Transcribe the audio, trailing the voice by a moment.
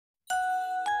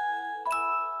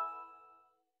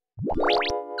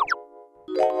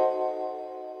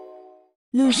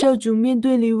陆少主面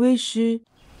对李威时，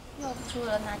要不是为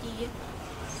了拿第一，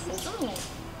谁这么努力？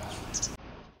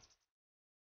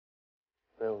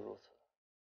唯有如此，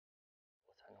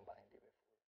我才能把你立为夫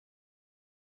人。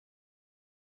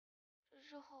这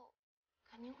之后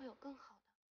肯定会有更好的。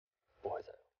不会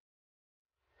再有，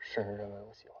甚至认为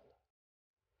我喜欢的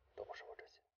都不是我真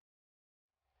心。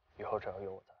以后只要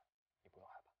有我在，你不用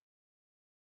害怕。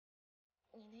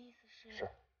你的意思是？是，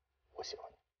我喜欢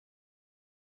你。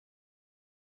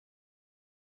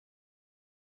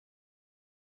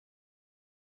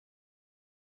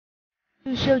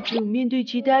陆少主面对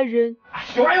其他人，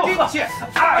有玩有喝。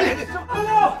哎呀，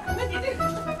那你这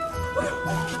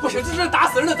不行，这打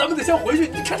死人了，咱们得先回去。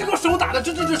你看这个手打的，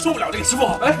这受不了这个。师傅，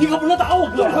哎，你可不能打我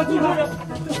哥。你说这。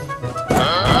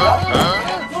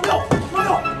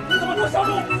六，你怎么做小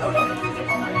六？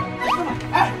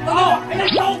哎，大六，哎，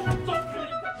走。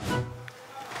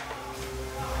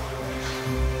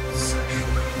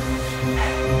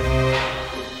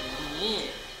你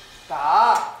打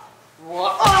我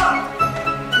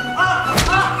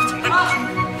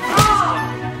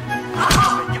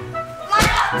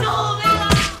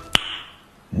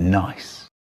！Nice。